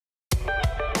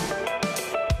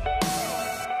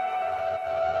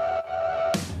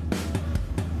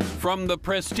From The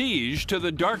Prestige to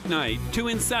The Dark Knight to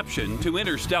Inception to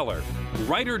Interstellar,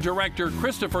 writer-director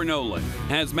Christopher Nolan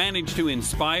has managed to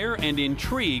inspire and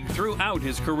intrigue throughout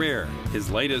his career. His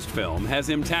latest film has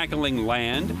him tackling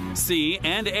land, sea,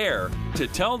 and air to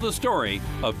tell the story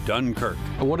of Dunkirk.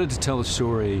 I wanted to tell a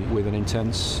story with an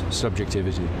intense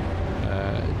subjectivity.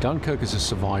 Dunkirk is a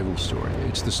survival story.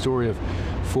 It's the story of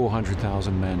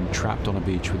 400,000 men trapped on a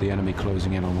beach with the enemy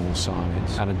closing in on all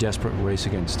sides and a desperate race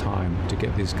against time to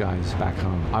get these guys back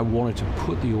home. I wanted to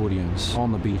put the audience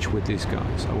on the beach with these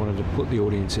guys. I wanted to put the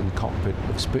audience in the cockpit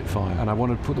of Spitfire, and I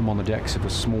wanted to put them on the decks of a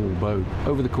small boat.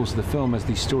 Over the course of the film, as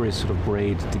these stories sort of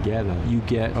braid together, you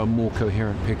get a more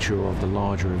coherent picture of the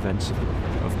larger events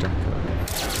of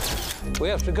Dunkirk. We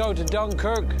have to go to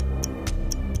Dunkirk.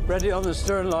 Ready on the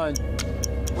stern line.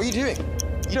 What are you doing?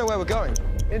 You know where we're going.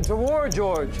 Into war,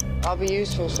 George. I'll be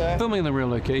useful, sir. Filming in the real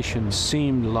location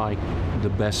seemed like the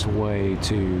best way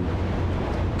to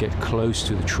get close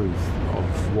to the truth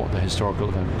of what the historical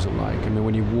event was like. I mean,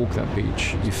 when you walk that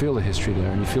beach, you feel the history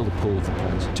there and you feel the pull of the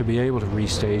place. To be able to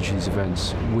restage these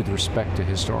events with respect to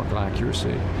historical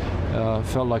accuracy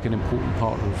felt like an important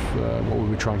part of what we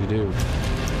were trying to do.